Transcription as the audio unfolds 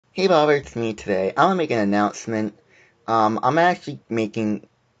Hey Bob, it's me today. I'm gonna make an announcement. I'm actually making,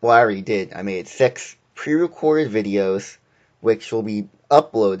 well, I already did. I made 6 pre-recorded videos, which will be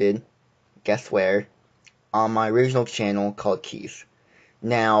uploaded, guess where, on my original channel called Keith.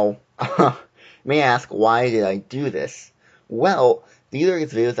 Now, may ask, why did I do this? Well, these are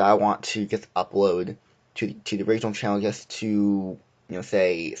just videos that I want to just upload to the original channel just to,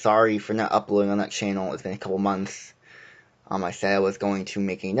 say, sorry for not uploading on that channel. It's been a couple months. I said I was going to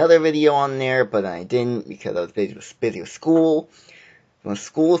make another video on there, but then I didn't because I was busy with school. When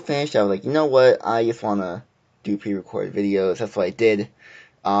school finished, I was like, you know what? I just want to do pre-recorded videos. That's what I did.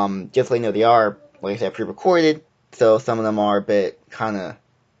 Just so you know, they are, like I said, pre-recorded, so some of them are a bit kind of,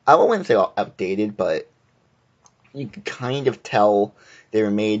 I wouldn't say outdated, but you can kind of tell they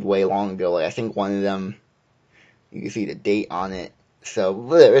were made way long ago. Like, I think one of them, you can see the date on it.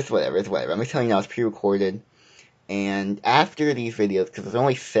 So, it's whatever. I'm just telling you now it's pre-recorded. And after these videos, because there's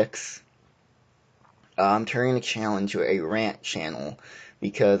only 6, I'm turning the channel into a rant channel,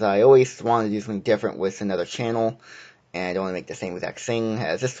 because I always want to do something different with another channel, and I don't want to make the same exact thing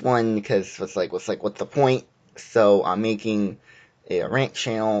as this one, because what's the point? So I'm making a rant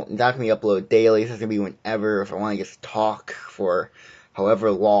channel. It's not going to be uploaded daily, so it's going to be whenever. If I want to just talk for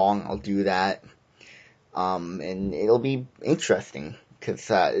however long, I'll do that. And it'll be interesting.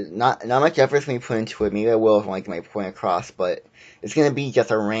 Because not much effort is going to be put into it. Maybe I will if I want to get my point across, but it's going to be just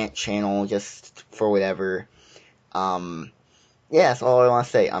a rant channel, just for whatever. Yeah, that's all I want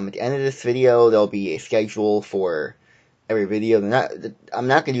to say. At the end of this video, there'll be a schedule for every video. I'm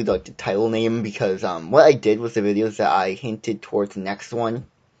not going to do the title name, because what I did with the videos that I hinted towards the next one,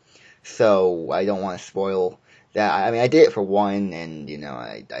 so I don't want to spoil that. I mean, I did it for one, and,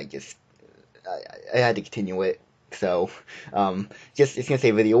 I had to continue it. So, it's gonna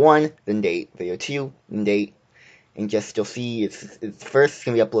say video 1, then date, video 2, then date, and you'll see it's first it's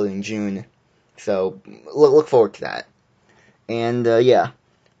gonna be uploaded in June. So, look forward to that. And, yeah.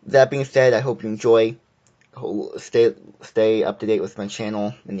 That being said, I hope you enjoy. Stay up to date with my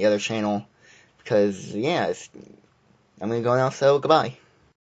channel and the other channel, because, yeah, I'm gonna go now, so goodbye.